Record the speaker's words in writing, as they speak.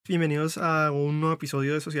Bienvenidos a un nuevo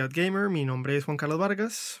episodio de Sociedad Gamer. Mi nombre es Juan Carlos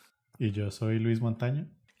Vargas. Y yo soy Luis Montaño.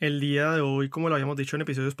 El día de hoy, como lo habíamos dicho en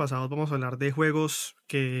episodios pasados, vamos a hablar de juegos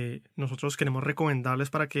que nosotros queremos recomendarles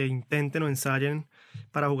para que intenten o ensayen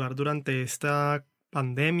para jugar durante esta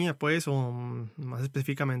pandemia, pues, o más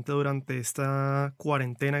específicamente durante esta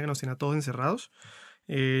cuarentena que nos tiene a todos encerrados.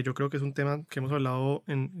 Yo creo que es un tema que hemos hablado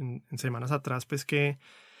en semanas atrás, pues que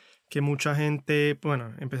mucha gente,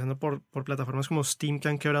 bueno, empezando por plataformas como Steam, que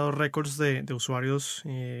han quebrado récords de usuarios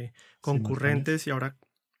concurrentes Simultáneos. y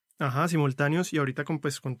ahora, simultáneos, y ahorita con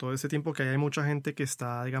todo este tiempo que hay mucha gente que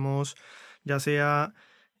está, digamos, ya sea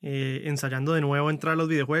ensayando de nuevo entrar a los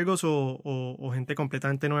videojuegos o gente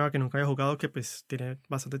completamente nueva que nunca había jugado, que pues tiene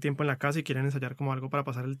bastante tiempo en la casa y quieren ensayar como algo para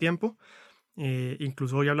pasar el tiempo.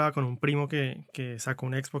 Incluso hoy hablaba con un primo que sacó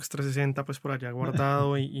un Xbox 360 pues por allá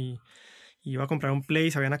guardado y iba a comprar un Play,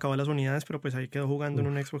 se habían acabado las unidades, pero pues ahí quedó jugando en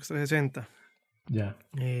un Uf, Xbox 360. ya.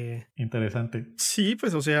 Eh, Interesante. sí,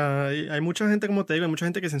 pues o sea, hay mucha gente, como te digo, hay mucha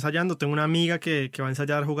gente que está ensayando. Tengo una amiga que va a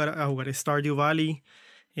ensayar a jugar Stardew Valley.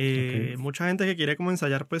 Ok. Mucha gente que quiere como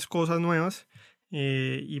ensayar pues cosas nuevas.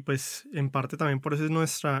 Y pues en parte también por eso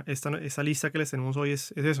es esta lista que les tenemos hoy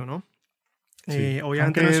es eso, ¿no? Sí. Obviamente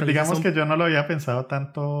Aunque nuestra lista digamos son... que yo no lo había pensado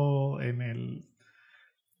tanto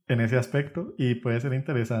en ese aspecto y puede ser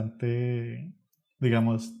interesante,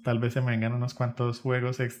 digamos, tal vez se me vengan unos cuantos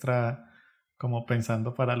juegos extra como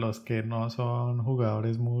pensando para los que no son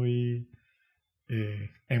jugadores muy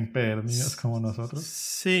empedernidos como nosotros.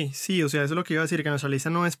 Sí, sí, o sea, eso es lo que iba a decir, que nuestra lista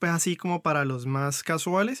no es pues así como para los más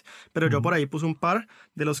casuales, pero yo por Ujú. ahí puse un par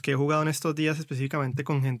de los que he jugado en estos días específicamente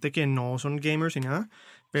con gente que no son gamers y nada,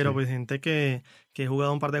 pero Sí. pues gente que he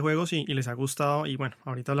jugado un par de juegos y les ha gustado y bueno,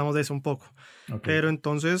 ahorita hablamos de eso un poco. Ok. Pero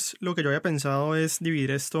entonces lo que yo había pensado es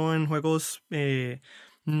dividir esto en juegos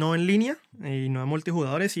no en línea y no de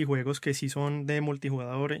multijugadores y juegos que sí son de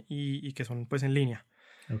multijugador y que son pues en línea.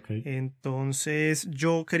 Ok. Entonces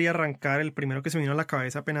yo quería arrancar, el primero que se me vino a la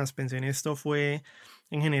cabeza apenas pensé en esto fue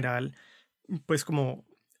en general, pues como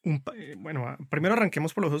bueno, primero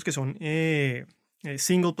arranquemos por los juegos que son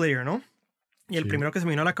single player, ¿no? Y el Sí. primero que se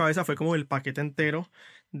me vino a la cabeza fue como el paquete entero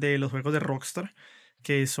de los juegos de Rockstar,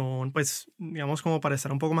 que son pues, digamos como para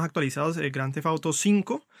estar un poco más actualizados, el Grand Theft Auto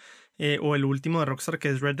 5 o el último de Rockstar que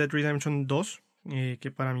es Red Dead Redemption 2.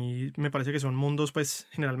 Que para mí me parece que son mundos pues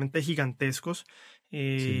generalmente gigantescos, Sí.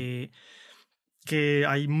 eh, que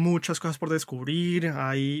hay muchas cosas por descubrir,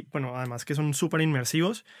 hay, bueno, además que son súper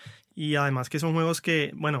inmersivos y además que son juegos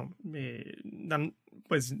que, bueno, dan,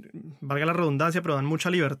 pues, valga la redundancia, pero dan mucha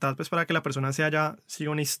libertad, pues, para que la persona siga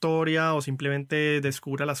una historia o simplemente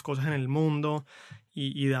descubra las cosas en el mundo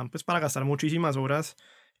y dan, pues, para gastar muchísimas horas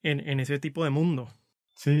en ese tipo de mundo.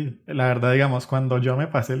 Sí, la verdad, digamos, cuando yo me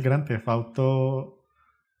pasé el Grand Theft Auto,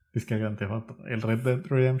 es que el Grand Theft Auto, el Red Dead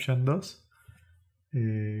Redemption 2,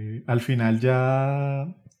 al final ya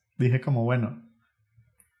dije como, bueno,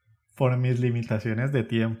 por mis limitaciones de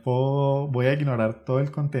tiempo voy a ignorar todo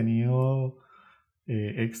el contenido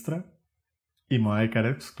extra y me voy a dedicar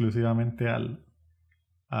exclusivamente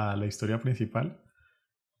a la historia principal.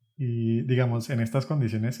 Y digamos, en estas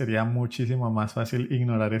condiciones sería muchísimo más fácil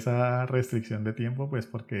ignorar esa restricción de tiempo, pues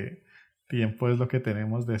porque tiempo es lo que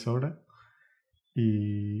tenemos de sobra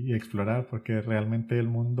y explorar, porque realmente el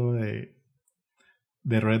mundo de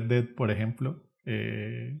Red Dead, por ejemplo,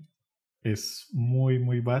 es muy,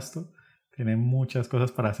 muy vasto. Tiene muchas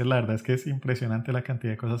cosas para hacer. La verdad es que es impresionante la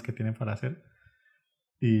cantidad de cosas que tiene para hacer.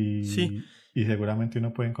 Sí, Y seguramente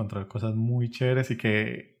uno puede encontrar cosas muy chéveres y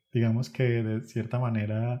que, digamos que de cierta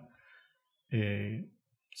manera eh,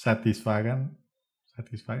 satisfagan,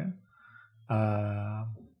 satisfagan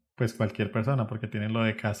a pues cualquier persona, porque tienen lo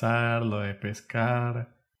de cazar, lo de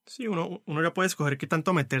pescar. sí, uno ya puede escoger qué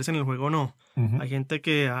tanto meterse en el juego o no. Ujú. Hay gente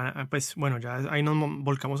que, pues bueno, ya ahí nos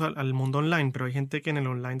volcamos al mundo online, pero hay gente que en el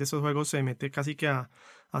online de estos juegos se mete casi que a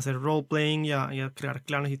hacer roleplaying y a crear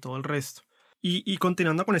clanes y todo el resto. Y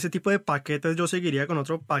continuando con ese tipo de paquetes, yo seguiría con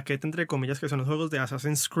otro paquete, entre comillas, que son los juegos de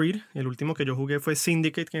Assassin's Creed. El último que yo jugué fue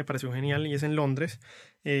Syndicate, que me pareció genial y es en Londres.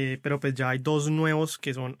 Pero pues ya hay dos nuevos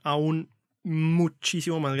que son aún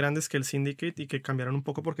muchísimo más grandes que el Syndicate y que cambiaron un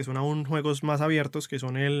poco porque son aún juegos más abiertos, que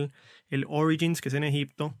son el Origins, que es en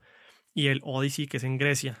Egipto, y el Odyssey, que es en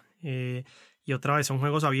Grecia. Y otra vez son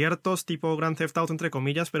juegos abiertos, tipo Grand Theft Auto, entre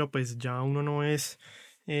comillas, pero pues ya uno no es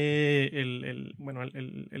bueno,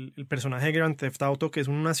 el personaje de Grand Theft Auto que es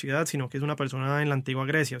una ciudad, sino que es una persona en la antigua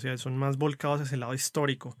Grecia, o sea, son más volcados hacia el lado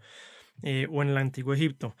histórico. o en el antiguo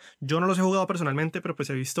Egipto. Yo no los he jugado personalmente, pero pues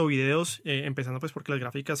he visto videos, empezando pues porque las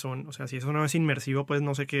gráficas son, o sea, si eso no es inmersivo, pues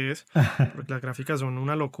no sé qué es, porque las gráficas son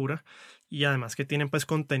una locura y además que tienen pues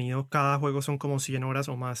contenido, cada juego son como 100 horas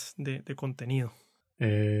o más de contenido.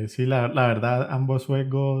 Sí, la verdad, ambos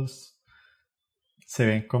juegos se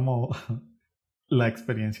ven como la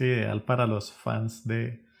experiencia ideal para los fans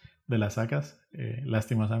de las sagas.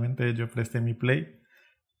 Lastimosamente yo presté mi Play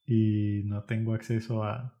y no tengo acceso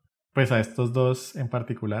pues a estos dos en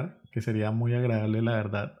particular, que sería muy agradable, la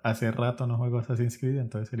verdad. Hace rato no juego Assassin's Creed,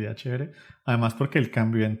 entonces sería chévere. Además porque el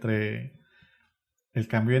cambio en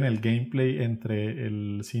el gameplay entre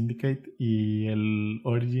el Syndicate y el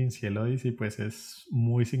Origins y el Odyssey pues es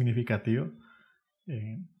muy significativo.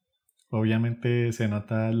 Eh, Obviamente se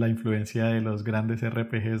nota la influencia de los grandes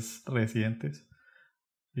RPGs recientes,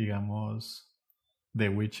 digamos The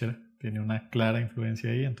Witcher tiene una clara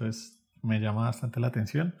influencia ahí, entonces me llama bastante la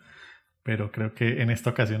atención, pero creo que en esta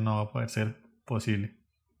ocasión no va a poder ser posible.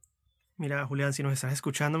 Mira, Julián, si nos estás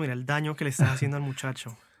escuchando, mira el daño que le estás haciendo al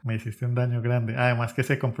muchacho. Me hiciste un daño grande, además que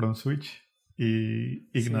se compró un Switch y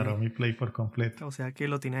ignoró Sí, mi Play por completo. o sea que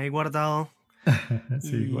lo tiene ahí guardado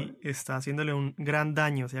Sí, y está haciéndole un gran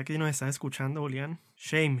daño. O sea que si nos estás escuchando, Julián,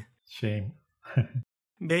 shame. shame.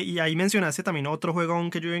 Ve, y ahí mencionaste también otro juego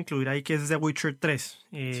aún que yo iba a incluir ahí, que es The Witcher 3.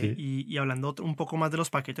 Sí, Y hablando un poco más de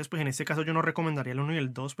los paquetes, pues en este caso yo no recomendaría el uno y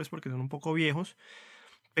el 2 pues porque son un poco viejos.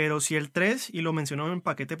 Pero sí el 3 y lo menciono en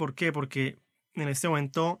paquete, ¿por qué? Porque en este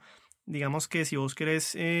momento, digamos que si vos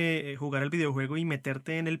querés jugar el videojuego y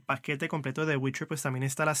meterte en el paquete completo de The Witcher, pues también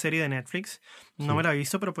está la serie de Netflix. No me sí. la he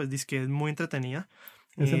visto, pero pues dice que es muy entretenida.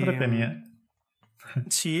 Es Em, entretenida.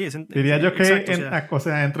 sí, Diría yo que, exacto, o sea, o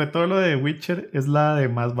sea, entre todo lo de Witcher es la de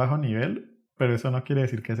más bajo nivel, pero eso no quiere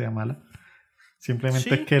decir que sea mala.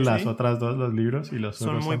 Simplemente sí, que las sí, otras dos, los libros y los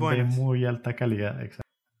son juegos, muy son de buenas. muy alta calidad. Exacto.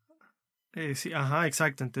 Sí, ajá,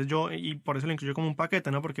 exacto. Entonces yo, y por eso lo incluyo como un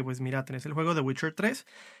paquete, ¿no? Porque pues mira, tenés el juego de Witcher 3,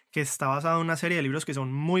 que está basado en una serie de libros que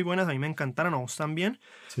son muy buenas, a mí me encantaron, a vos también,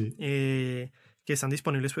 Sí. eh, que están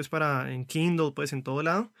disponibles pues para en Kindle, pues en todo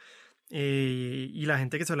lado. Y la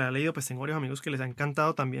gente que se lo ha leído, pues tengo varios amigos que les ha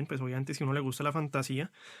encantado también, pues obviamente si a uno le gusta la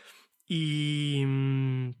fantasía. Y,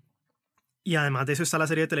 y además de eso está la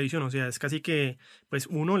serie de televisión, o sea, es casi que, pues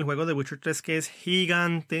uno, el juego de Witcher 3 que es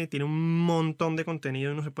gigante, tiene un montón de contenido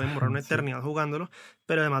y uno se puede demorar una Sí. eternidad jugándolo,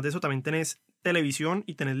 pero además de eso también tenés televisión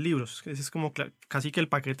y tenés libros, ese es como casi que el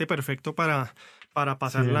paquete perfecto para Sí, de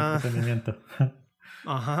pasarla. entretenimiento.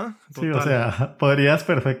 Ajá, Sí, o total. sea, podrías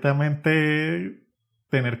perfectamente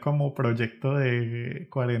tener como proyecto de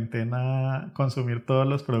cuarentena consumir todos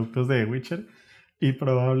los productos de Witcher y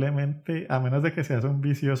probablemente, a menos de que seas un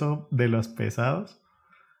vicioso de los pesados,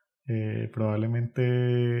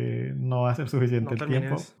 probablemente no va a ser suficiente No el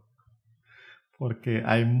tiempo termines. porque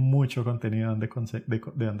hay mucho contenido de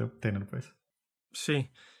donde obtener, pues. Sí,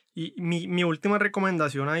 y mi última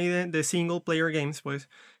recomendación ahí de single player games, pues,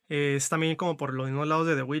 es también como por los mismos lados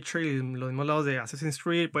de The Witcher y los mismos lados de Assassin's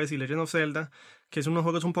Creed, pues, y Legend of Zelda, que son unos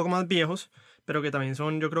juegos un poco más viejos, pero que también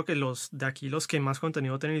son, yo creo que los de aquí los que más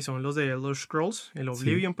contenido tienen y son los de Elder Scrolls, el Sí.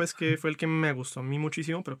 Oblivion, pues, que fue el que me gustó a mí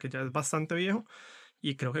muchísimo, pero que ya es bastante viejo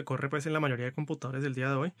y creo que corre, pues, en la mayoría de computadores del día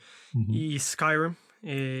de hoy Ujú. y Skyrim,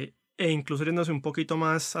 e incluso yéndose un poquito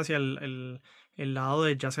más hacia el lado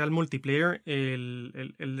de ya sea el multiplayer,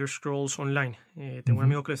 el Elder Scrolls Online. Tengo un Ujú.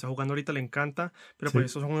 amigo que le está jugando ahorita, le encanta, pero pues Sí.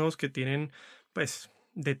 estos son juegos que tienen pues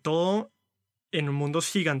de todo en mundos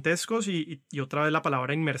gigantescos y otra vez la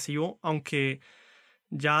palabra inmersivo, aunque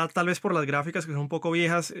ya tal vez por las gráficas que son un poco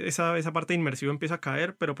viejas, esa parte de inmersivo empieza a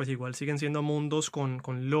caer, pero pues igual siguen siendo mundos con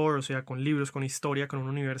lore, o sea, con libros, con historia, con un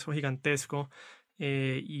universo gigantesco.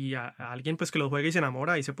 A alguien pues que los juegue y se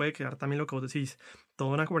enamora, ahí se puede quedar también lo que vos decís.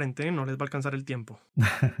 Toda una cuarentena y no les va a alcanzar el tiempo.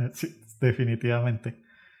 Sí, definitivamente.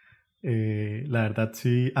 La verdad,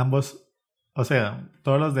 sí, ambos, o sea,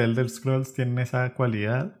 todos los de Elder Scrolls tienen esa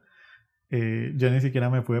cualidad. Yo ni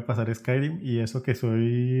siquiera me pude pasar Skyrim y eso que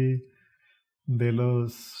soy de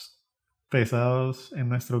los pesados en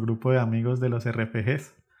nuestro grupo de amigos de los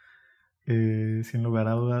RPGs. Sin lugar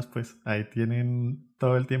a dudas, pues ahí tienen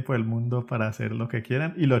todo el tiempo del mundo para hacer lo que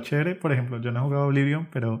quieran. Y lo chévere, por ejemplo, yo no he jugado Oblivion,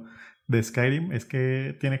 pero de Skyrim es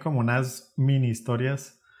que tiene como unas mini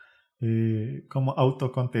historias como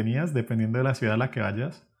autocontenidas dependiendo de la ciudad a la que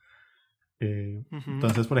vayas. Ujú.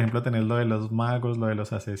 Entonces, por ejemplo, tenés lo de los magos, lo de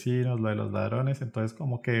los asesinos, lo de los ladrones. Entonces,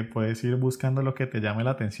 como que puedes ir buscando lo que te llame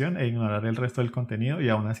la atención e ignorar el resto del contenido. Y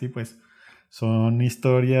aún así, pues, son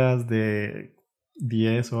historias de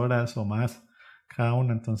 10 horas o más cada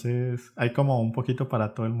una. Entonces, hay como un poquito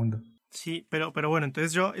para todo el mundo. Sí, pero bueno,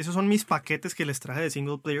 entonces esos son mis paquetes que les traje de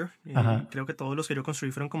single player. Ajá, Creo que todos los que yo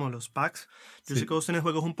construí fueron como los packs. Yo sé que sí, vos tenés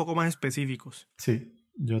juegos un poco más específicos. sí.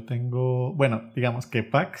 Yo tengo, bueno, digamos que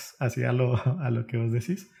packs, así a lo que vos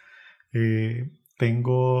decís.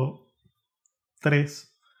 Tengo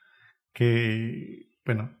tres que,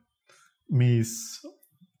 bueno, mis,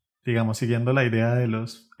 digamos, siguiendo la idea de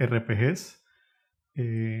los RPGs,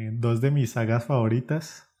 dos de mis sagas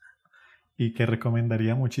favoritas y que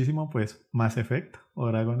recomendaría muchísimo, pues Mass Effect o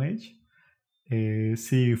Dragon Age.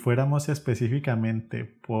 Si fuéramos específicamente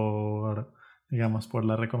por, digamos, por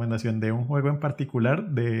la recomendación de un juego en particular,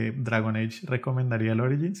 de Dragon Age recomendaría el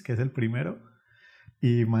Origins, que es el primero,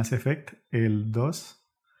 y Mass Effect, el 2.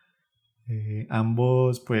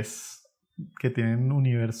 Ambos, pues, que tienen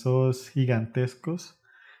universos gigantescos.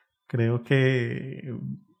 Creo que,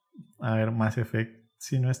 a ver, Mass Effect,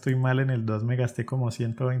 si no estoy mal, en el 2 me gasté como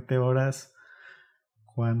 120 horas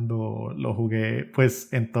cuando lo jugué,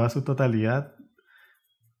 pues, en toda su totalidad.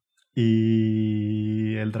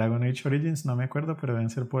 Y el Dragon Age Origins, no me acuerdo, pero deben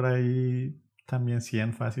ser por ahí también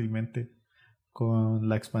 100 fácilmente, con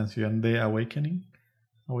la expansión de Awakening.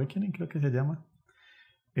 Awakening creo que se llama.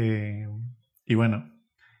 Eh, y bueno,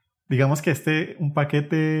 digamos que un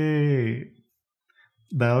paquete,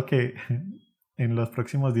 dado que en los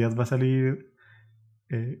próximos días va a salir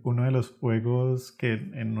uno de los juegos que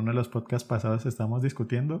en uno de los podcasts pasados estamos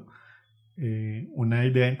discutiendo, una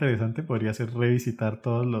idea interesante podría ser revisitar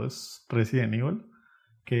todos los Resident Evil,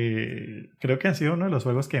 que creo que han sido uno de los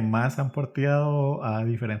juegos que más han porteado a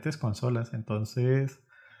diferentes consolas. Entonces,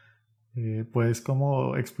 puedes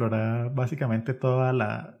como explorar básicamente toda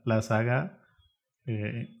la saga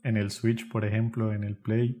en el Switch, por ejemplo, en el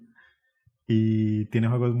Play. Y tiene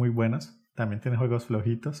juegos muy buenos. También tiene juegos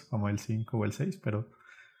flojitos, como el 5 o el 6, pero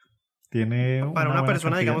tiene Para una una buena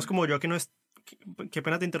persona, cantidad. digamos, como yo que no es... Qué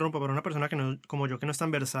pena te interrumpo, pero una persona que no, como yo que no está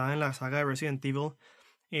versada en la saga de Resident Evil,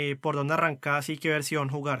 ¿por dónde arrancar y qué versión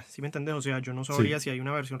jugar? ¿Sí me entiendes? O sea, yo no sabría Sí, si hay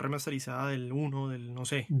una versión remasterizada del uno del no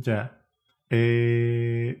sé. ya.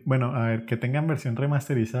 Bueno, a ver, que tengan versión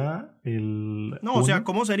remasterizada, el No, o sea, uno.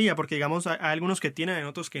 ¿cómo sería? Porque, digamos, hay algunos que tienen, hay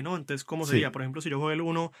otros que no. Entonces, ¿cómo sería? Por Sí. ejemplo, si yo juego el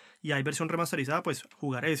uno y hay versión remasterizada, pues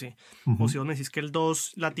jugar ese. O Ujú. si vos me decís que el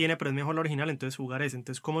 2 la tiene, pero es mejor la original, entonces jugar ese.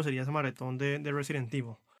 Entonces, ¿cómo sería ese maratón de Resident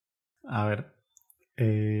Evil? A ver,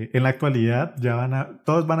 en la actualidad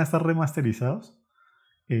todos van a estar remasterizados,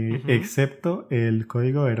 Ujú. excepto el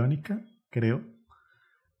código Verónica, creo.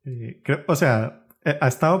 O sea, ha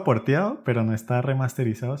estado porteado, pero no está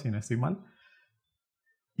remasterizado, si no estoy mal.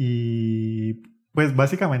 Y pues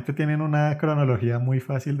básicamente tienen una cronología muy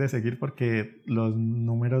fácil de seguir porque los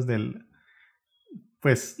números del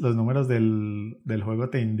juego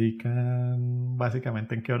te indican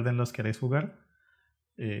básicamente en qué orden los querés jugar.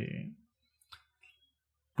 Eh,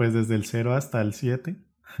 pues desde el 0 hasta el 7,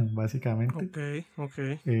 básicamente. Ok, ok.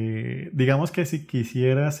 Digamos que si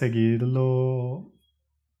quisiera seguirlo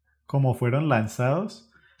como fueron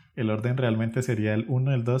lanzados, el orden realmente sería el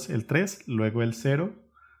 1, el 2, el 3, luego el 0,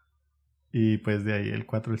 y pues de ahí el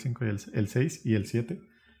 4, el 5, el 6 y el 7.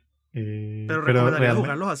 ¿Pero Pero recomendarías realmente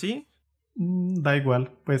jugarlos así? da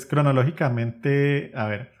igual, pues cronológicamente, a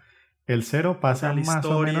ver, el 0 O sea, pasa la más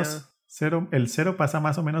o historia. menos, el 0 pasa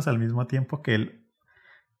más o menos al mismo tiempo que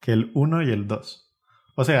el 1 y el 2.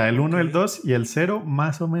 O sea, el Ok. 1, el 2 y el 0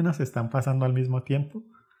 más o menos están pasando al mismo tiempo.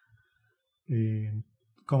 Eh,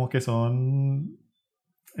 Como que son,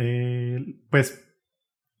 pues,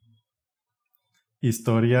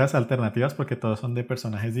 historias alternativas porque todos son de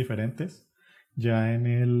personajes diferentes. Ya en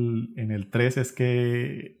el 3 es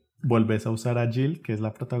que volvés a usar a Jill, que es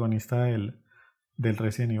la protagonista del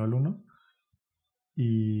Resident Evil 1.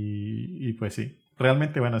 Y pues sí,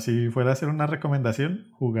 realmente, bueno, si fuera a hacer una recomendación,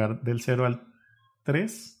 jugar del 0 al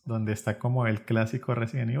 3, donde está como el clásico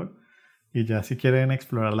Resident Evil. Y ya si quieren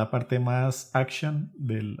explorar la parte más action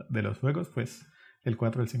de los juegos, pues el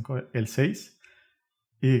 4, el 5, el 6.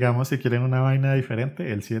 Y digamos, si quieren una vaina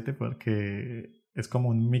diferente, el 7, porque es como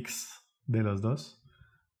un mix de los dos.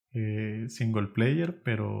 Single player,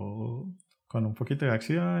 pero con un poquito de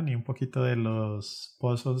acción y un poquito de los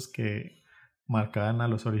puzzles que marcaban a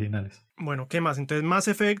los originales. Bueno, ¿qué más? Entonces, Mass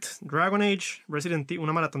Effect, Dragon Age, Resident Evil,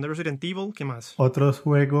 una maratón de Resident Evil, ¿qué más? Otros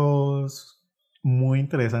juegos muy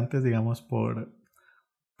interesantes, digamos, por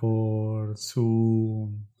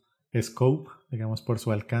su scope, digamos, por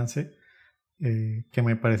su alcance, que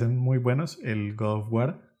me parecen muy buenos, el God of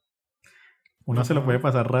War. Uno se lo puede Ajá.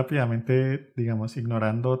 pasar rápidamente, digamos,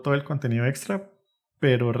 ignorando todo el contenido extra,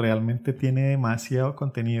 pero realmente tiene demasiado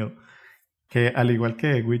contenido. Que al igual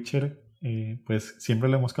que The Witcher, pues siempre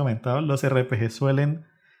lo hemos comentado, los RPG suelen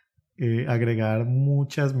agregar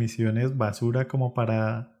muchas misiones basura como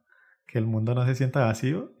para que el mundo no se sienta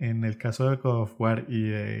vacío. En el caso de God of War y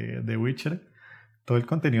de The Witcher, todo el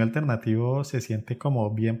contenido alternativo se siente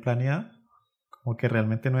como bien planeado, como que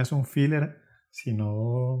realmente no es un filler,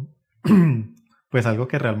 sino pues algo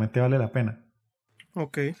que realmente vale la pena.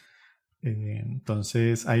 Ok.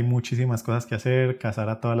 Entonces hay muchísimas cosas que hacer, cazar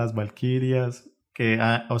a todas las valquirias, que,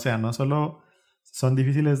 o sea, no solo son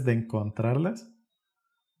difíciles de encontrarlas,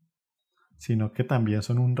 sino que también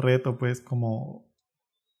son un reto, pues, como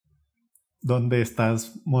donde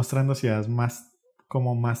estás mostrando si has más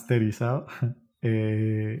como masterizado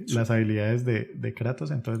las habilidades de Kratos.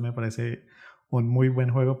 Entonces me parece un muy buen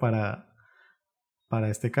juego para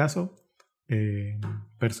este caso.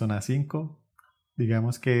 Persona 5,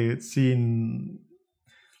 digamos que sin...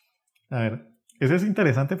 A ver, eso es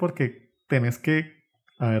interesante porque tenés que...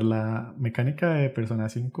 A ver, la mecánica de Persona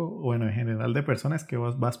 5, bueno, en general de Persona, es que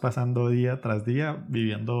vos vas pasando día tras día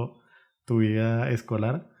viviendo tu vida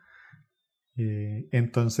escolar.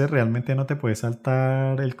 Entonces realmente no te puedes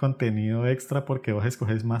saltar el contenido extra porque vos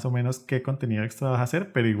escoges más o menos qué contenido extra vas a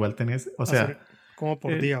hacer, pero igual tenés, o sea, Hacer como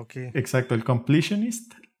por día, ok. exacto, el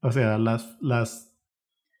completionist, o sea,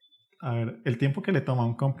 a ver, el tiempo que le toma a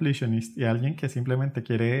un completionist y a alguien que simplemente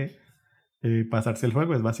quiere pasarse el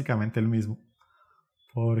juego es básicamente el mismo.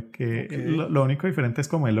 Porque Ok. lo único diferente es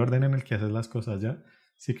como el orden en el que haces las cosas ya.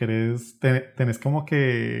 Si querés, tenés como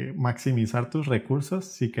que maximizar tus recursos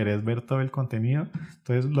si querés ver todo el contenido.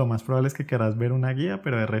 Entonces lo más probable es que quieras ver una guía,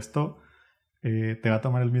 pero de resto te va a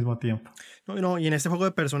tomar el mismo tiempo. No, no, y en este juego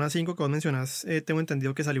de Persona 5 que vos mencionás, tengo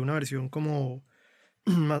entendido que salió una versión como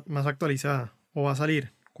más actualizada. ¿O va a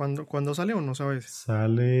salir? ¿Cuándo sale o no sabes?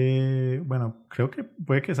 Sale, bueno, creo que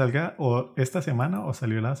puede que salga o esta semana o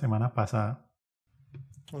salió la semana pasada.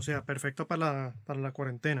 O sea, perfecto para la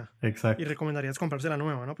cuarentena. Y Exacto. recomendarías comprarse la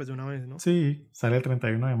nueva, ¿no? Pues de una vez, ¿no? Sí, sale el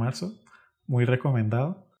 31 de marzo. Muy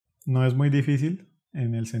recomendado. No es muy difícil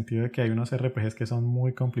en el sentido de que hay unos RPGs que son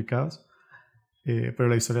muy complicados, pero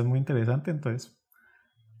la historia es muy interesante, entonces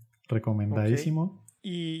Ok. recomendadísimo.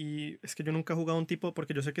 Y es que yo nunca he jugado un tipo,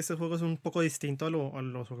 porque yo sé que este juego es un poco distinto a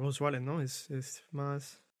los juegos usuales, ¿no? Es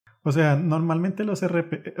más... O sea, normalmente los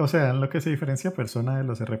RPG, o sea, lo que se diferencia Persona de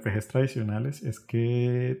los RPGs tradicionales es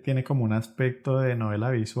que tiene como un aspecto de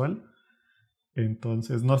novela visual.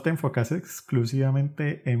 Entonces no te enfocas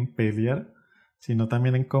exclusivamente en pelear, sino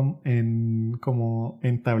también en como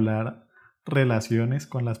entablar relaciones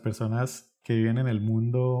con las personas que viven en el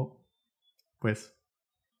mundo, pues,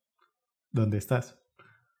 donde estás.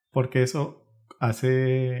 Porque eso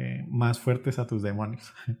hace más fuertes a tus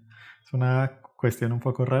demonios. Es una cuestión un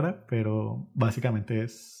poco rara, pero básicamente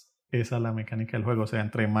es esa la mecánica del juego. O sea,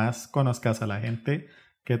 entre más conozcas a la gente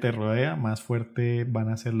que te rodea, más fuerte van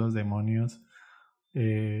a ser los demonios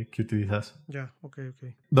que utilizas. Ya, ok, ok.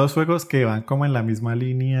 Dos juegos que van como en la misma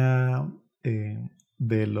línea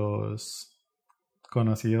de los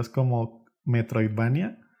conocidos como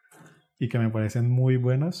Metroidvania y que me parecen muy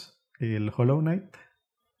buenos, el Hollow Knight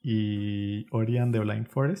y Ori and the Blind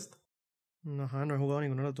Forest. Ajá, no he jugado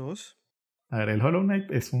ninguno de los dos. A ver, el Hollow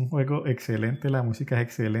Knight es un juego excelente, la música es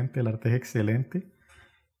excelente, el arte es excelente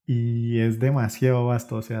y es demasiado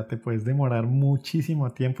vasto, o sea, te puedes demorar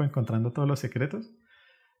muchísimo tiempo encontrando todos los secretos.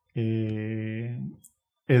 Eh,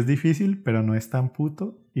 es difícil, pero no es tan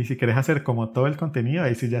puto. Y si quieres hacer como todo el contenido,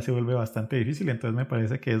 ahí sí ya se vuelve bastante difícil. Entonces me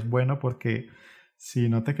parece que es bueno porque si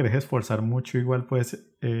no te querés esforzar mucho, igual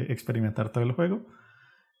puedes experimentar todo el juego.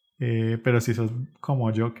 Pero si sos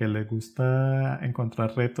como yo, que le gusta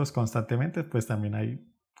encontrar retos constantemente, pues también hay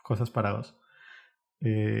cosas para vos.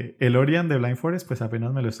 El Ori and the Blind Forest, pues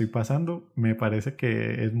apenas me lo estoy pasando. Me parece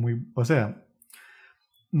que es muy... O sea,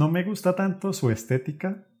 no me gusta tanto su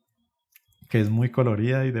estética, que es muy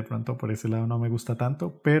colorida y de pronto por ese lado no me gusta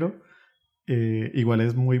tanto, pero igual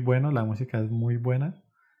es muy bueno, la música es muy buena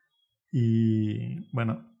y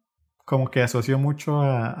bueno, como que asocio mucho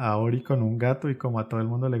a Ori con un gato y como a todo el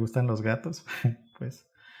mundo le gustan los gatos, pues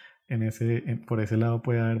por ese lado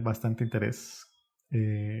puede haber bastante interés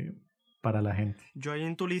eh, para la gente. Yo ahí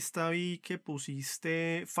en tu lista vi que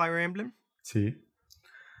pusiste Fire Emblem. Sí.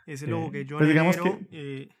 Ese lo jugué yo en Pues digamos enero.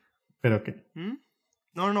 que, pero que, ¿Mm?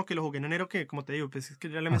 No, no, no, que lo jugué en enero, que como te digo, pues es que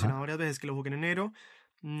ya le he mencionado ajá, varias veces que lo jugué en enero.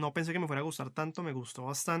 No pensé que me fuera a gustar tanto, me gustó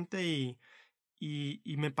bastante y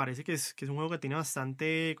me parece que es un juego que tiene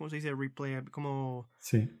bastante, ¿cómo se dice? Replay, como,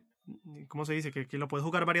 sí. ¿cómo se dice? Que lo puedes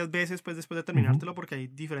jugar varias veces pues, después de Ujú, terminártelo porque hay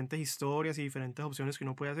diferentes historias y diferentes opciones que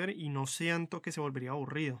uno puede hacer y no siento que se volvería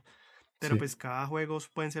aburrido. Pero sí. pues cada juego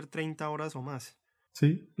pueden ser 30 horas o más.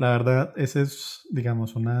 Sí, la verdad, ese es,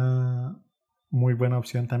 digamos, muy buena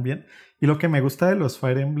opción también. Y lo que me gusta de los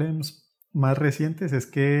Fire Emblems más recientes es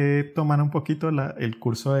que toman un poquito el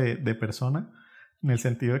curso de Persona, en el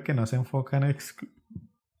sentido de que no se enfocan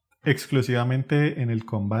exclusivamente en el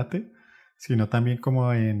combate, sino también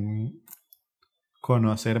como en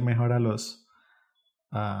conocer mejor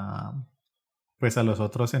a, pues a los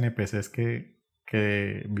otros NPCs que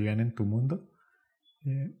viven en tu mundo.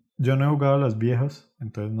 Yo no he jugado a los viejos,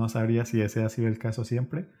 entonces no sabría si ese ha sido el caso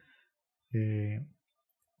siempre.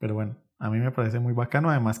 Pero bueno, a mí me parece muy bacano,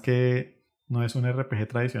 además que no es un RPG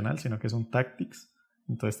tradicional, sino que es un Tactics,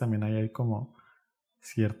 entonces también hay como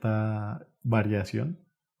cierta variación.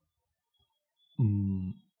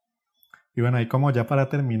 Y bueno, ahí como ya para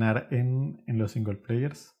terminar en los single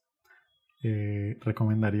players,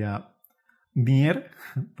 recomendaría Nier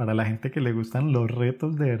para la gente que le gustan los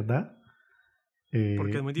retos de verdad.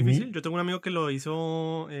 Porque es muy difícil. Yo tengo un amigo que lo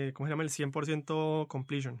hizo, ¿cómo se llama? El 100%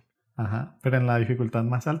 completion. Ajá, pero en la dificultad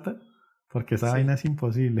más alta, porque esa Sí. vaina es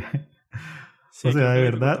imposible. Sí, o sea, creo que de la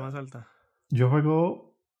dificultad verdad, más alta. yo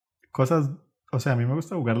juego cosas, o sea, a mí me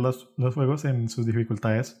gusta jugar los juegos en sus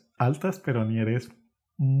dificultades altas, pero Nier es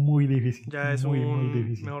muy difícil, Ya es muy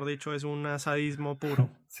difícil. mejor dicho, es un sadismo puro.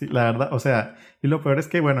 Sí, la verdad, o sea, y lo peor es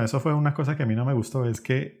que, bueno, eso fue una cosa que a mí no me gustó, es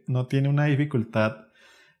que no tiene una dificultad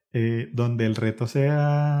donde el reto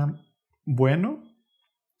sea bueno,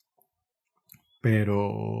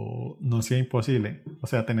 pero no sea imposible. O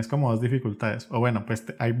sea, tenés como dos dificultades. O bueno, pues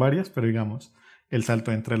hay varias, pero digamos, el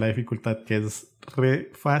salto entre la dificultad que es re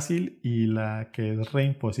fácil y la que es re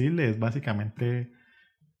imposible es básicamente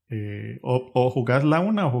o jugás la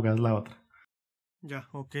una o jugás la otra. Ya,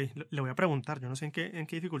 ok. Le voy a preguntar. Yo no sé en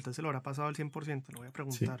qué dificultad se lo habrá pasado al 100%. Le voy a Sí.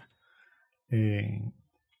 preguntar.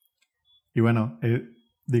 Y bueno,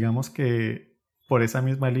 digamos que por esa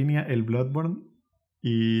misma línea, el Bloodborne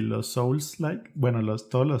y los Souls-like, bueno,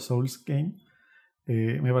 todos los Souls game,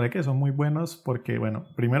 me parece que son muy buenos porque, bueno,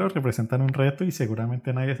 primero representan un reto y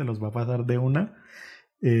seguramente nadie se los va a pasar de una.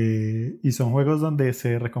 Y son juegos donde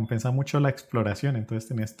se recompensa mucho la exploración, entonces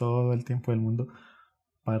tenés todo el tiempo del mundo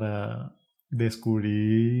para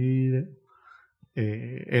descubrir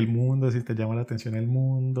el mundo, si te llama la atención el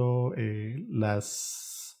mundo,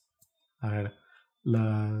 a ver,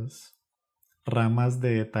 las ramas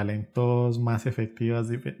de talentos más efectivas,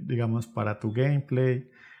 digamos, para tu gameplay,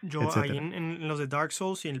 Yo ahí etcétera. en los de Dark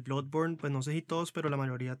Souls y en el Bloodborne, pues no sé si todos, pero la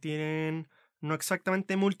mayoría tienen, no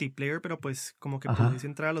exactamente multiplayer, pero pues como que puedes Ajá,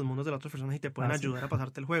 entrar a los mundos de las otras personas y te pueden sí. ayudar a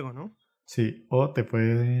pasarte el juego, ¿no? Sí, o te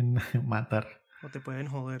pueden matar. O te pueden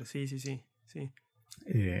joder, sí, sí, sí, sí.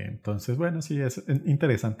 Entonces, bueno, sí, es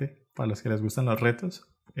interesante para los que les gustan los retos.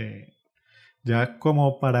 Ya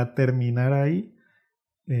como para terminar ahí,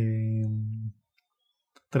 eh,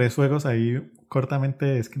 tres juegos ahí cortamente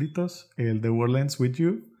descritos. El The World Ends With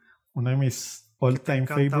You, uno de mis Que te all-time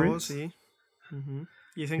encanta a vos, favorites. sí. Ujú.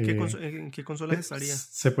 ¿Y es en qué consolas estaría?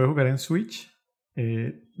 Se puede jugar en Switch.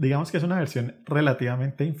 Digamos que es una versión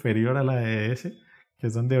relativamente inferior a la de DS, que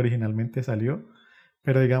es donde originalmente salió.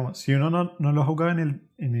 Pero digamos, si uno no lo jugaba en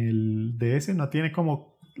el DS, no tiene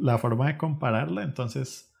como la forma de compararla,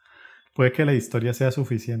 entonces puede que la historia sea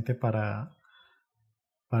suficiente para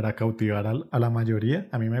cautivar a la mayoría.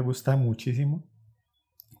 A mí me gusta muchísimo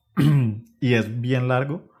y es bien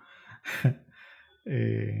largo.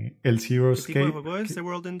 El Zero ¿Qué tipo de Escape. juego es The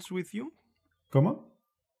World Ends With You? ¿Cómo?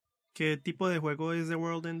 ¿Qué tipo de juego es The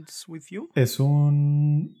World Ends With You? Es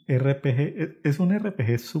un RPG, es un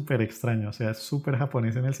RPG súper extraño, o sea, es súper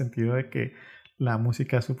japonés en el sentido de que la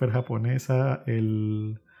música es súper japonesa,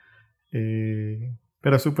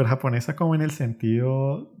 pero súper japonesa como en el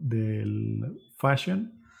sentido del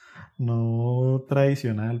fashion, no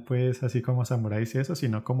tradicional, pues así como samuráis y eso,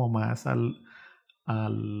 sino como más al,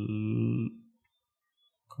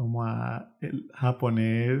 como a el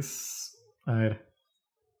japonés, a ver,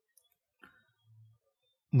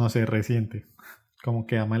 no sé, reciente, como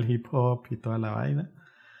que ama el hip hop y toda la vaina.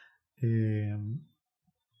 Eh,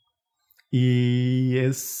 y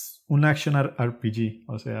es un action RPG,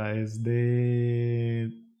 o sea, es de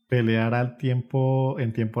pelear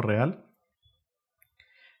en tiempo real.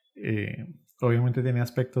 Obviamente tiene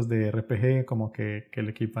aspectos de RPG, como que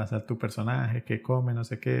le equipas a tu personaje, que come, no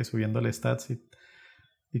sé qué, subiéndole stats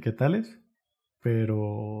y qué tales.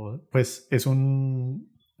 Pero pues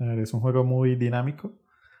a ver, es un juego muy dinámico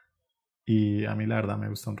y a mí la verdad me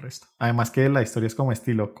gusta un resto. Además que la historia es como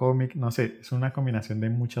estilo cómic, no sé, es una combinación de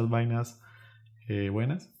muchas vainas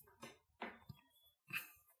buenas.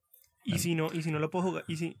 Y si no lo puedo jugar,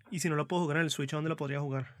 y si no lo puedo jugar en el Switch, ¿a dónde lo podría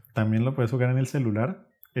jugar? También lo puedes jugar en el celular.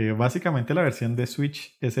 Básicamente la versión de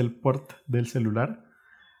Switch es el port del celular.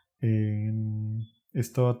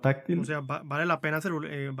 Es todo O táctil. sea, ¿vale la pena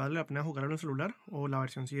vale la pena jugarlo en celular? ¿O la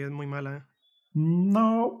versión sí es muy mala?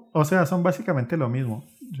 No, o sea, son básicamente lo mismo.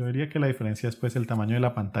 Yo diría que la diferencia es pues el tamaño de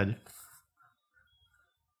la pantalla.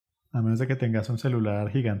 A menos de que tengas un celular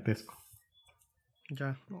gigantesco.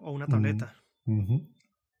 Ya, o una Mm, tableta. ujú.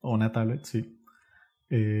 O una tablet, sí.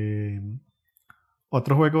 Eh,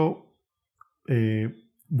 Otro juego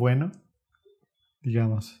bueno,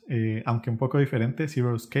 digamos, aunque un poco diferente,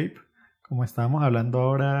 Zero Escape. Como estábamos hablando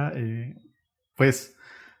ahora, pues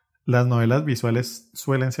las novelas visuales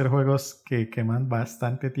suelen ser juegos que queman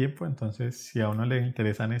bastante tiempo, entonces si a uno le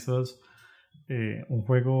interesan esos, un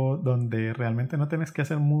juego donde realmente no tienes que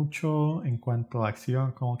hacer mucho en cuanto a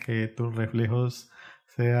acción, como que tus reflejos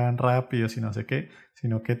sean rápidos y no sé qué,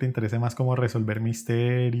 sino que te interese más como resolver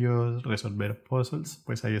misterios, resolver puzzles,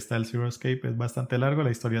 pues ahí está el Zero Escape, es bastante largo,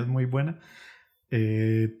 la historia es muy buena.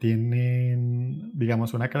 Tienen,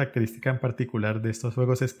 digamos, una característica en particular de estos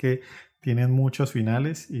juegos es que tienen muchos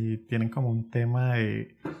finales y tienen como un tema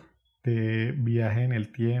de viaje en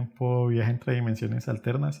el tiempo, viaje entre dimensiones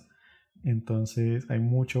alternas. Entonces hay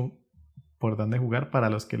mucho por donde jugar para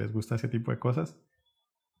los que les gusta ese tipo de cosas.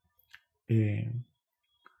 Eh,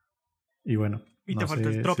 y bueno, Y te no falta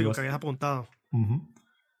el sé si trópico que vos... habías apuntado. Ujú.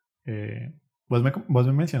 Vos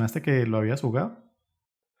me mencionaste que lo habías jugado.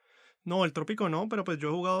 No, el trópico no, pero pues yo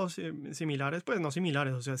he jugado similares, pues no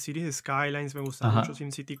similares. O sea, Cities Skylines me gustaba mucho, Ajá,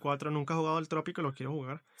 SimCity 4. Nunca he jugado el trópico, lo quiero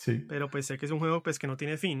jugar. sí. Pero pues sé que es un juego pues que no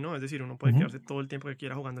tiene fin, ¿no? Es decir, uno puede Ujú. quedarse todo el tiempo que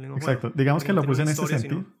quiera jugando el mismo juego. Exacto. Digamos Porque que no lo tiene puse una en ese historia,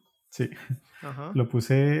 sentido. sino... Sí. Ajá. Lo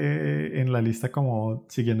puse en la lista como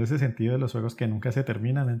siguiendo ese sentido de los juegos que nunca se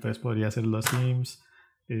terminan. Entonces podría ser los Sims,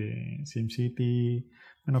 SimCity,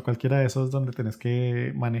 bueno, cualquiera de esos donde tenés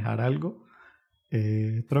que manejar algo.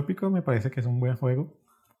 Trópico me parece que es un buen juego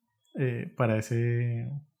para ese,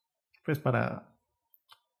 pues para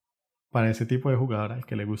ese tipo de jugador, al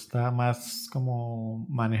que le gusta más como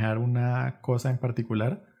manejar una cosa en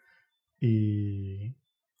particular y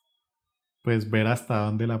pues ver hasta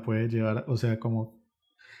dónde la puede llevar, o sea, como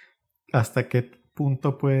hasta qué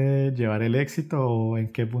punto puede llevar el éxito o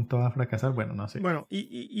en qué punto va a fracasar, bueno, no sé. Bueno,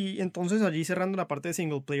 y entonces allí cerrando la parte de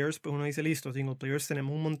single players, pues uno dice, listo, single players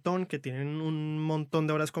tenemos un montón que tienen un montón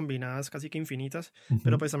de horas combinadas casi que infinitas,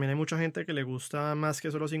 pero Ujú. pues también hay mucha gente que le gusta más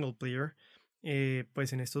que solo single player,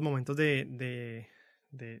 pues en estos momentos de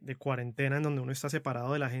cuarentena en donde uno está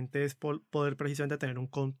separado de la gente es poder precisamente tener un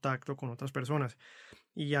contacto con otras personas.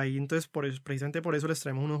 Y ahí entonces, precisamente por eso les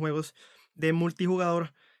traemos unos juegos de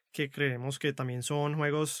multijugador que creemos que también son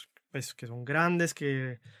juegos pues, que son grandes,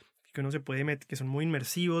 que uno se puede que son muy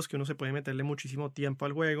inmersivos, que uno se puede meterle muchísimo tiempo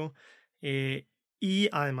al juego. Y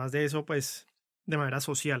además de eso, pues de manera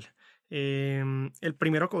social. El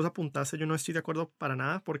primero que vos apuntaste, yo no estoy de acuerdo para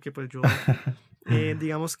nada, porque pues yo,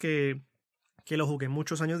 digamos que lo jugué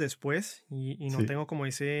muchos años después y no Sí, tengo como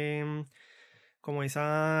como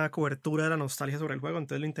esa cobertura de la nostalgia sobre el juego,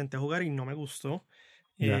 entonces lo intenté jugar y no me gustó.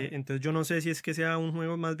 ya. Entonces yo no sé si es que sea un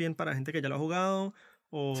juego más bien para gente que ya lo ha jugado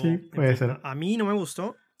Sí, o, en puede fin, ser. a mí no me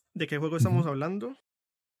gustó. ¿De qué juego Ujú. estamos hablando?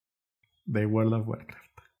 De World of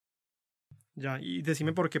Warcraft. Ya, y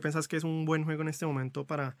decime por qué pensás que es un buen juego en este momento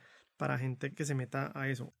para gente que se meta a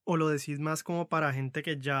eso. O lo decís más como para gente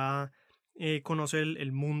que ya conoce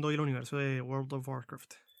el mundo y el universo de World of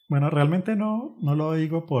Warcraft. Bueno, realmente no lo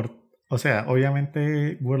digo por... O sea,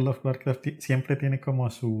 obviamente World of Warcraft siempre tiene como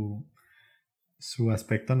su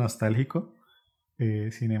aspecto nostálgico.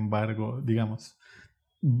 Sin embargo, digamos,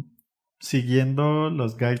 mm, siguiendo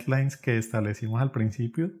los guidelines que establecimos al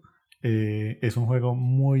principio, es un juego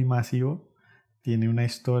muy masivo, tiene una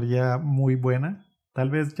historia muy buena, tal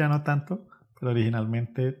vez ya no tanto, pero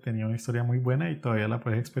originalmente tenía una historia muy buena y todavía la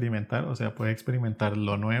puedes experimentar, o sea, puedes experimentar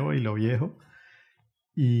lo nuevo y lo viejo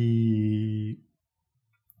y,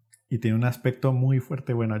 y tiene un aspecto muy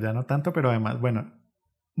fuerte, bueno, ya no tanto, pero además, bueno,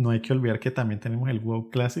 no hay que olvidar que también tenemos el WoW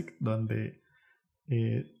Classic, donde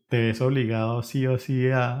te ves obligado sí o sí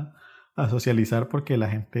a socializar porque la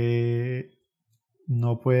gente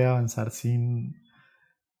no puede avanzar sin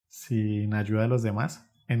ayuda de los demás.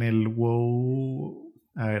 En el WoW,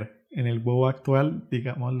 a ver, en el WoW actual,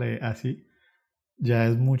 digámosle así, ya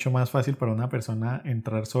es mucho más fácil para una persona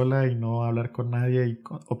entrar sola y no hablar con nadie y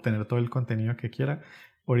obtener todo el contenido que quiera.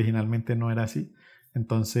 Originalmente no era así.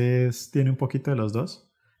 Entonces tiene un poquito de los dos.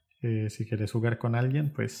 Si quieres jugar con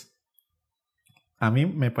alguien, pues a mí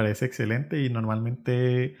me parece excelente y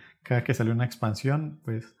normalmente cada que sale una expansión,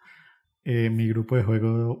 pues mi grupo de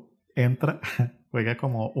juego entra, juega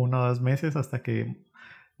como 1 o 2 meses hasta que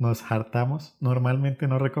nos hartamos. Normalmente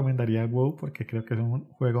no recomendaría WoW porque creo que es un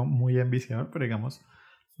juego muy enviciador, pero digamos,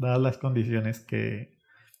 dadas las condiciones que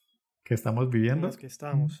que estamos en viviendo, las que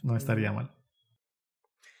estamos. no estaría mal.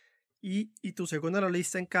 Y tu segundo en la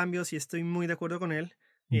lista, en cambio, sí estoy muy de acuerdo con él.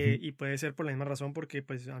 Ujú. Y puede ser por la misma razón, porque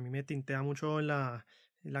pues a mí me tintea mucho la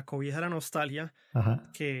cobija de la nostalgia, Ajá.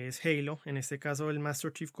 que es Halo, en este caso el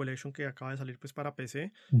Master Chief Collection que acaba de salir pues para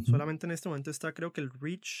PC. Ujú. Solamente en este momento está creo que el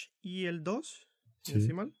Reach y el 2, si no Sí.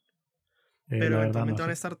 estoy mal. La Pero verdad no eventualmente van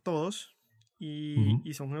a sé. estar todos Ujú.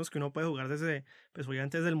 y son juegos que uno puede jugar desde, pues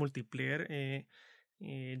obviamente desde el multiplayer.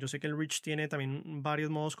 Yo sé que el Reach tiene también varios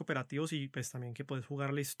modos cooperativos y pues también que puedes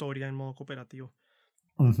jugar la historia en modo cooperativo.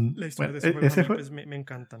 Ujú. Las historias Bueno, de estos juegos a ese mí fue, pues me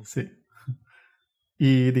encantan. sí.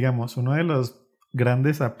 Y digamos, uno de los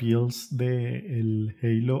grandes appeals del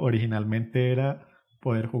Halo originalmente era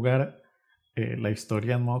poder jugar la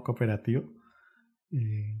historia en modo cooperativo.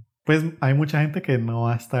 Pues hay mucha gente que no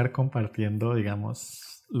va a estar compartiendo,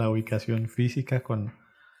 digamos, la ubicación física con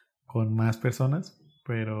más personas,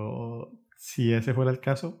 pero si ese fuera el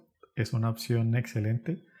caso, es una opción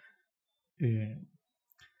excelente. Eh,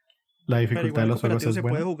 la Pero dificultad igual de el los juegos cooperativo es se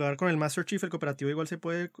puede buena jugar con el Master Chief, el cooperativo igual se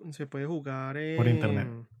puede jugar por internet.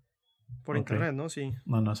 por Ok, internet, ¿no? Sí.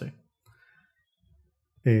 no sé.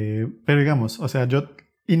 Pero digamos, o sea, yo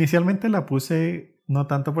inicialmente la puse no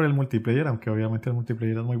tanto por el multiplayer, aunque obviamente el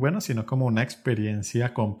multiplayer es muy bueno, sino como una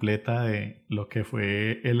experiencia completa de lo que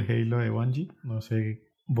fue el Halo de Bungie. No sé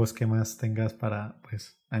vos qué más tengas para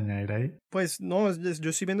pues añadir ahí. Pues no, yo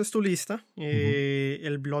estoy viendo es tu lista. Ujú.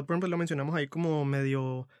 El Bloodborne pues lo mencionamos ahí como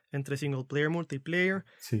medio entre single player, multiplayer.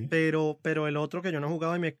 Sí. Pero el otro que yo no he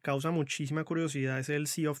jugado y me causa muchísima curiosidad es el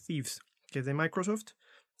Sea of Thieves, que es de Microsoft.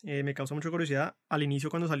 Me causa mucha curiosidad. Al inicio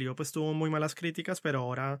cuando salió pues tuvo muy malas críticas, pero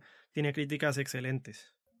ahora tiene críticas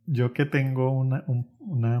excelentes. Yo que tengo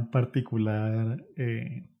una particular,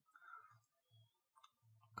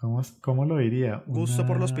 ¿cómo lo diría? Gusto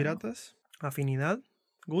por los Una piratas, afinidad,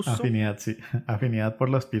 gusto. afinidad, sí, afinidad por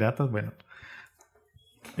los piratas. Bueno,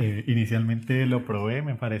 inicialmente lo probé,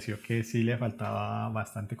 me pareció que sí le faltaba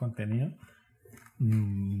bastante contenido.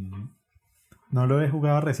 Mm, no lo he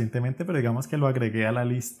jugado recientemente, pero digamos que lo agregué a la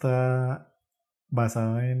lista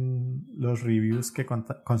basado en los reviews que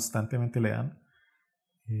constantemente le dan.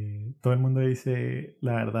 Todo el mundo dice,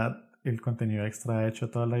 la verdad, el contenido extra ha hecho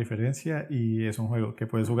toda la diferencia y es un juego que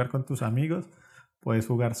puedes jugar con tus amigos, puedes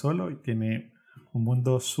jugar solo y tiene un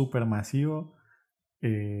mundo súper masivo.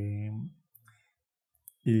 eh,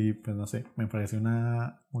 y pues no sé, me parece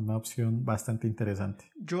una opción bastante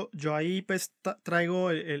interesante. Yo ahí pues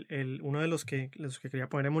traigo uno de los que quería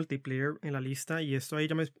poner en multiplayer en la lista y esto ahí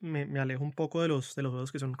ya me alejo un poco de los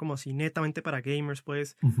juegos que son como así netamente para gamers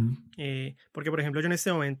pues, Ujú. porque por ejemplo yo en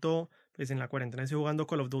este momento pues en la cuarentena estoy jugando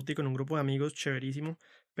Call of Duty con un grupo de amigos chéverísimo,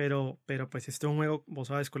 pero pues este es un juego, vos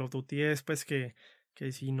sabes, Call of Duty es pues que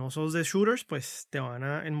si no sos de shooters pues te van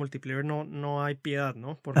a, en multiplayer no hay piedad,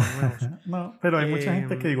 ¿no? Por los nuevos. No, pero hay mucha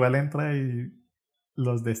gente que Em, igual entra y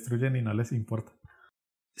los destruyen y no les importa.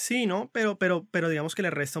 Sí, ¿no? Pero digamos que le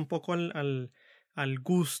resta un poco al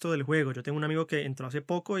gusto del juego. Yo tengo un amigo que entró hace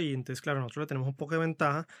poco y entonces, claro, nosotros le tenemos un poco de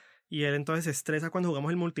ventaja y él entonces se estresa cuando jugamos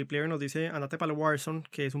el multiplayer y nos dice, andate para el Warzone,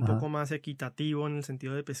 que es un poco Ajá, más equitativo en el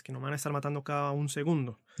sentido de pues, que no me van a estar matando cada un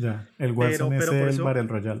segundo. ya. El Warzone es Pero por el eso, Battle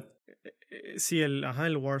Royale. sí, el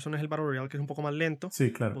Warzone es el Battle Royale que es un poco más lento.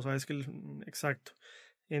 Sí, claro. Vos sabes que exacto.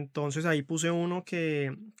 Entonces ahí puse uno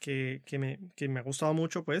que me ha gustado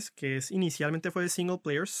mucho, pues, que es inicialmente fue de single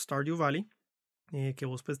player, Stardew Valley, que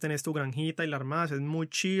vos pues tenés tu granjita y la armás, es muy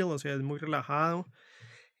chill, o sea, es muy relajado,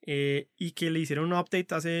 y que le hicieron un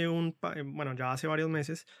update hace bueno, ya hace varios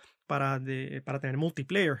meses para tener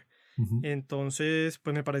multiplayer. Ujú. Entonces,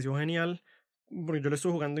 pues me pareció genial, porque yo lo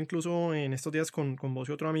estuve jugando incluso en estos días con vos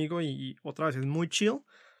y otro amigo, y otra vez es muy chill,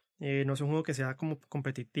 no es un juego que sea como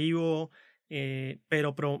competitivo,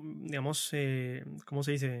 digamos, ¿cómo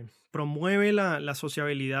se dice? Promueve la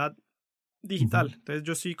sociabilidad Ujú. digital. Entonces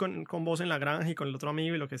yo estoy con vos en la granja y con el otro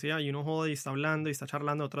amigo y lo que sea, y uno jode y está hablando y está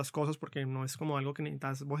charlando de otras cosas porque no es como algo que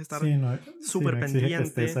necesitas vos estar Sí, súper no exige que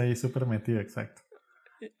estés pendiente. ahí súper metido, exacto.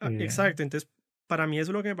 Eh, Exacto, entonces para mí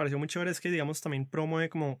eso lo que me pareció muy chévere es que, digamos, también promueve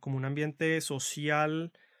como un ambiente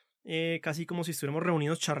social, casi como si estuviéramos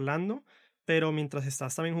reunidos charlando, pero mientras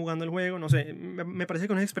estás también jugando el juego, no sé, me parece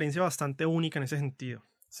que es una experiencia bastante única en ese sentido.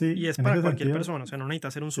 Y sí, es en para ese cualquier sentido, persona, o sea, no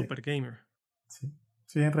necesitas ser un sí, super gamer. sí.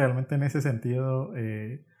 Sí, realmente en ese sentido,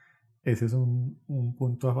 ese es un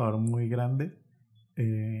punto a favor muy grande.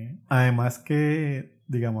 Además que,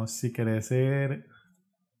 digamos, si querés ser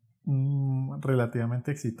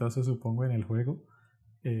relativamente exitoso, supongo, en el juego,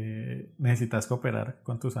 necesitas cooperar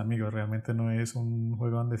con tus amigos. Realmente no es un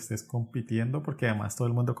juego donde estés compitiendo porque además todo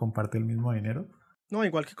el mundo comparte el mismo dinero. No,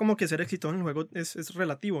 igual que como que ser exitoso en el juego es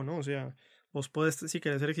relativo, ¿no? O sea, vos podés, si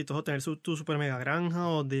querés ser exitoso, tener tu super mega granja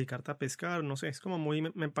o dedicarte a pescar, no sé, es como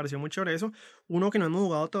me pareció muy chévere eso. Uno que no hemos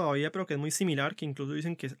jugado todavía, pero que es muy similar, que incluso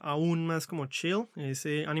dicen que es aún más como chill, es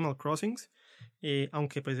Animal Crossings.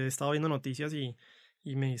 Aunque pues he estado viendo noticias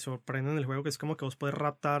y me sorprende en el juego que es como que vos puedes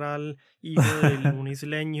raptar al hijo de un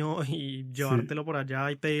isleño y Sí, llevártelo por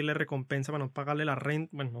allá y pedirle recompensa para no pagarle la renta.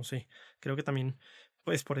 Bueno, no sé, creo que también,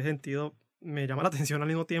 pues por ese sentido me llama la atención al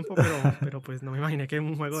mismo tiempo, pero pues no me imaginé que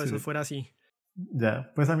un juego de esos sí. fuera así.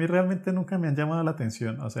 Ya, pues a mí realmente nunca me han llamado la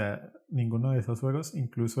atención, o sea, ninguno de esos juegos,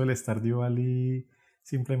 incluso el Stardew Valley,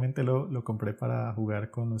 simplemente lo compré para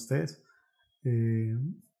jugar con ustedes. Eh,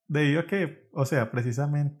 Debido a que, o sea,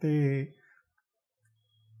 precisamente,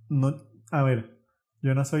 no, a ver,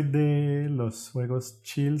 yo no soy de los juegos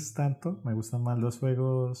chills tanto, me gustan más los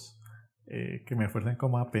juegos que me fuercen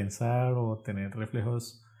como a pensar o tener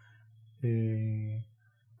reflejos, eh,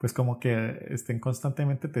 pues como que estén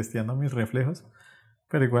constantemente testeando mis reflejos.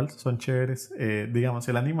 Pero igual son chéveres. Digamos,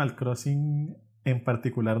 el Animal Crossing en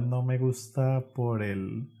particular no me gusta por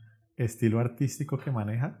el estilo artístico que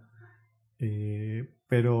maneja.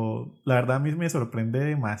 Pero la verdad a mí me sorprende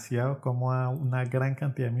demasiado como a una gran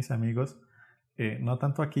cantidad de mis amigos, no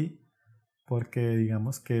tanto aquí, porque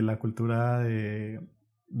digamos que la cultura de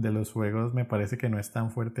los juegos me parece que no es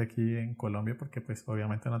tan fuerte aquí en Colombia, porque pues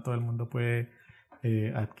obviamente no todo el mundo puede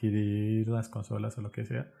adquirir las consolas o lo que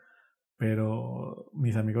sea. Pero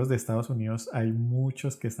mis amigos de Estados Unidos, hay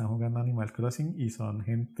muchos que están jugando Animal Crossing y son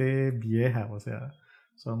gente vieja, o sea,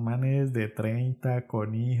 son manes de 30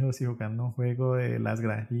 con hijos y jugando un juego de las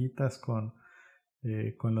granjitas con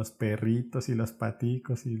los perritos y los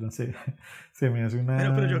paticos y no sé, se me hace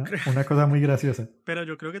Pero yo creo, una cosa muy graciosa. pero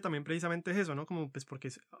yo creo que también precisamente es eso, ¿no? Como pues porque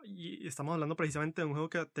y estamos hablando precisamente de un juego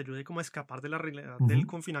que te ayude como a escapar de la realidad del Ujú,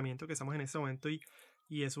 confinamiento que estamos en este momento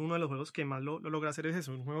y es uno de los juegos que más lo logra hacer es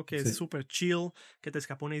eso, un juego que es sí. súper chill, que te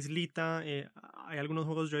escapa una islita. Hay algunos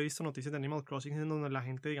juegos, yo he visto noticias de Animal Crossing en donde la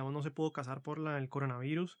gente, digamos, no se pudo casar por el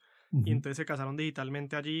coronavirus y Ujú, entonces se casaron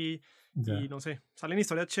digitalmente allí y ya. no sé, salen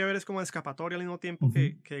historias chéveres como de escapatoria al mismo tiempo Ujú,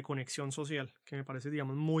 que de conexión social, que me parece,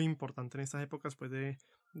 digamos, muy importante en estas épocas pues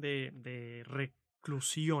de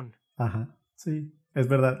reclusión. ajá, sí, es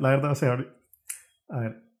verdad. La verdad, o sea, a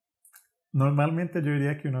ver, normalmente yo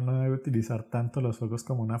diría que uno no debe utilizar tanto los juegos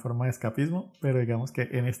como una forma de escapismo, pero digamos que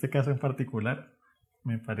en este caso en particular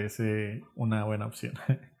me parece una buena opción.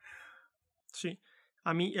 Sí.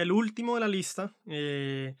 A mí, el último de la lista,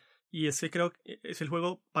 y es que creo que es el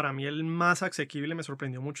juego para mí el más asequible, me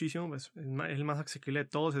sorprendió muchísimo, pues, es el más asequible de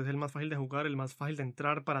todos, es el más fácil de jugar, el más fácil de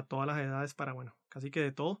entrar para todas las edades, para, bueno, casi que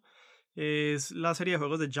de todo. Es la serie de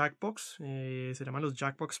juegos de Jackbox, se llaman los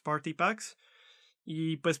Jackbox Party Packs.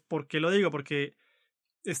 Y pues, ¿por qué lo digo? Porque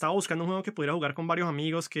estaba buscando un juego que pudiera jugar con varios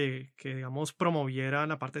amigos, que digamos promoviera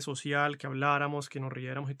la parte social, que habláramos, que nos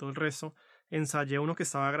riéramos y todo el resto. Ensayé uno que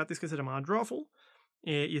estaba gratis que se llamaba Drawful.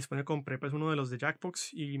 Y después me compré pues uno de los de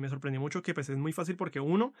Jackbox y me sorprendió mucho que pues es muy fácil porque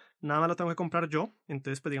uno, nada más lo tengo que comprar yo,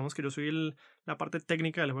 entonces pues digamos que yo soy la parte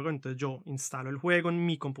técnica del juego, entonces yo instalo el juego en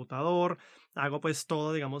mi computador, hago pues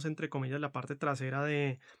todo, digamos entre comillas, la parte trasera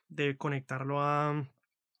de conectarlo a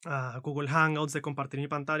Google Hangouts, de compartir mi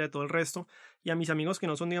pantalla, todo el resto. Y a mis amigos que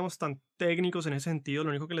no son, digamos, tan técnicos en ese sentido, lo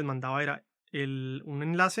único que les mandaba era un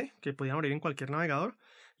enlace que podían abrir en cualquier navegador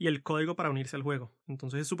y el código para unirse al juego.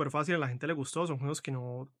 Entonces es súper fácil, a la gente le gustó, son juegos que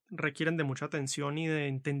no requieren de mucha atención ni de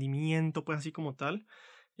entendimiento, pues así como tal.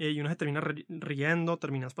 Y uno se termina riendo,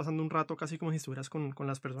 terminas pasando un rato casi como si estuvieras con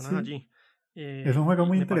las personas Sí, allí. es un juego Y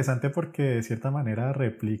muy me parece... interesante porque de cierta manera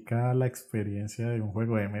replica la experiencia de un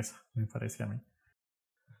juego de mesa, me parece a mí.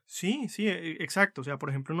 Sí, sí, exacto. O sea, por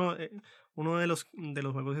ejemplo, uno de los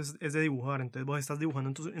juegos es de dibujar. Entonces vos estás dibujando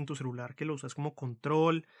en tu celular que lo usas como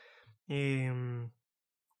control. em,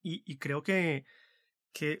 y creo que,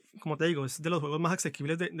 como te digo, es de los juegos más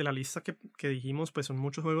asequibles de la lista que dijimos. Pues son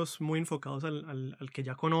muchos juegos muy enfocados al que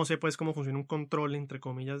ya conoce, pues, cómo funciona un control, entre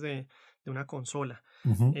comillas, de una consola.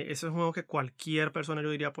 Ujú, Ese es un juego que cualquier persona,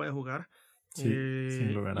 yo diría, puede jugar sí,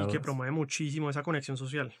 sin lugar a y que dudas. promueve muchísimo esa conexión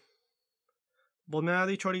social. Vos me habías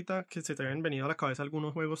dicho ahorita que se te habían venido a la cabeza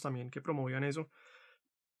algunos juegos también que promovían eso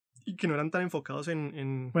y que no eran tan enfocados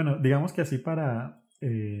en... Bueno, digamos que así para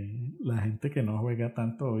la gente que no juega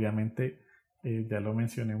tanto, obviamente, ya lo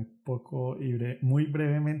mencioné un poco y muy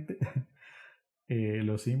brevemente,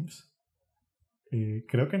 los Sims.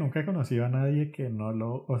 Creo que nunca he conocido a nadie que no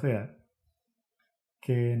lo, o sea,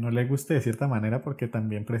 que no le guste de cierta manera porque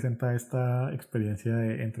también presenta esta experiencia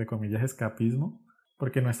de, entre comillas, escapismo,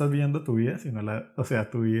 porque no estás viviendo tu vida, sino o sea,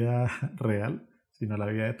 tu vida real, sino la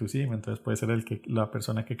vida de tu sim, entonces puede ser la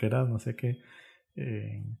persona que quieras, no sé qué.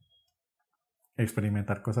 eh,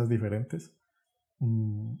 experimentar cosas diferentes.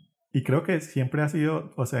 Mm, y creo que siempre ha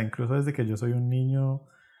sido, o sea, incluso desde que yo soy un niño,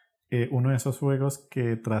 uno de esos juegos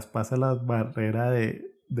que traspasa la barrera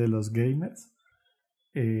de los gamers,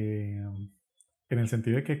 eh, en el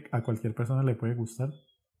sentido de que a cualquier persona le puede gustar.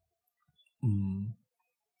 Mm,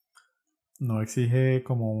 no exige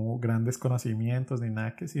como grandes conocimientos ni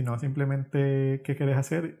nada que, sino simplemente qué quieres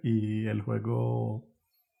hacer y el juego,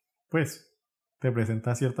 pues, te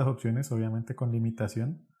presenta ciertas opciones, obviamente con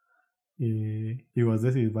limitación, y vos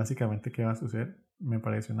decidís básicamente qué va a suceder. Me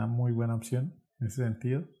parece una muy buena opción en ese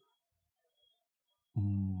sentido.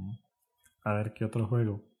 Mm, a ver qué otro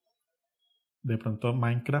juego. De pronto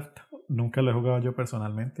Minecraft, nunca lo he jugado yo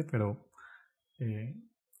personalmente, pero eh,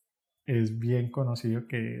 es bien conocido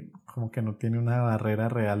que como que no tiene una barrera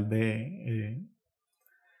real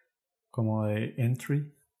como de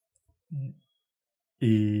entry, eh,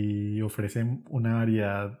 y ofrecen una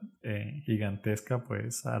variedad gigantesca,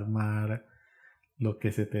 pues armar lo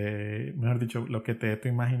que se te, mejor dicho, lo que te dé tu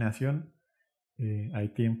imaginación. Hay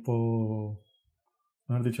tiempo,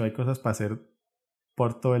 mejor dicho, hay cosas para hacer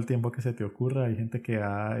por todo el tiempo que se te ocurra. Hay gente que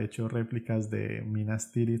ha hecho réplicas de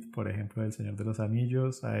Minas Tirith, por ejemplo, del Señor de los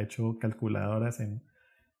Anillos, ha hecho calculadoras en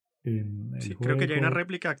el Sí, creo que ya hay una juego.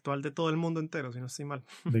 réplica actual de todo el mundo entero, si no estoy mal.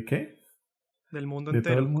 ¿De qué? Del mundo ¿De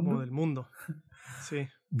todo el entero, como mundo? del mundo. Sí,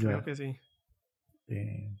 creo Ya. que sí.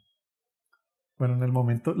 eh, bueno, en el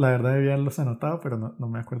momento, la verdad debía haberlos anotado, pero no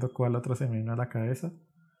me acuerdo cuál otro se me vino a la cabeza.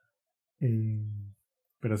 Eh,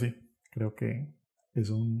 pero sí, creo que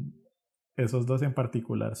es esos dos en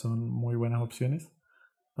particular son muy buenas opciones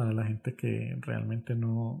para la gente que realmente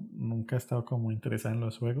nunca ha estado como interesada en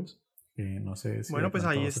los juegos. No sé si de Bueno, pues pronto se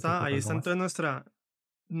te ahí ocurre algo está más. entonces nuestra,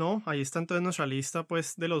 no, ahí está entonces nuestra lista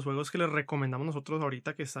pues de los juegos que les recomendamos nosotros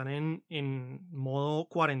ahorita que están en modo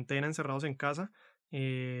cuarentena, encerrados en casa.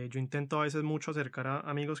 Yo intento a veces mucho acercar a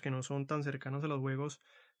amigos que no son tan cercanos a los juegos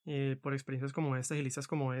por experiencias como estas y listas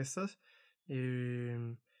como estas.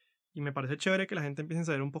 Eh, y me parece chévere que la gente empiece a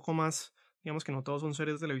saber un poco más, digamos que no todos son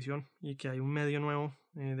series de televisión y que hay un medio nuevo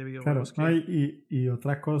de Claro, videojuegos no, que... y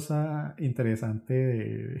otra cosa interesante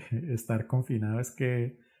de estar confinado es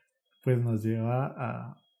que pues nos lleva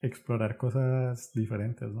a explorar cosas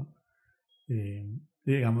diferentes, ¿no?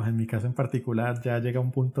 Digamos, en mi caso en particular, ya llega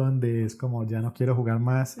un punto donde es como ya no quiero jugar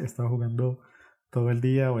más, he estado jugando todo el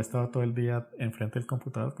día o he estado todo el día enfrente del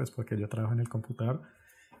computador, pues porque yo trabajo en el computador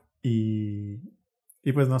y,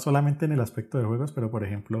 y pues no solamente en el aspecto de juegos, pero por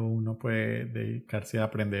ejemplo uno puede dedicarse a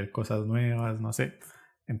aprender cosas nuevas, no sé.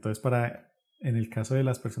 Entonces en el caso de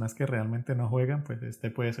las personas que realmente no juegan, pues este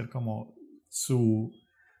puede ser como su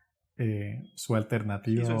Sí, su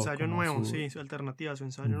alternativa o ensayo como nuevo, su... sí, su alternativa, su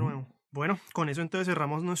ensayo Ujú. nuevo. Bueno, con eso entonces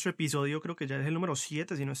cerramos nuestro episodio, creo que ya es el número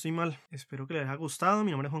 7 si no estoy mal. Espero que les haya gustado,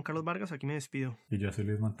 mi nombre es Juan Carlos Vargas, aquí me despido. Y yo soy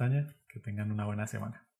Luis Montaña, que tengan una buena semana.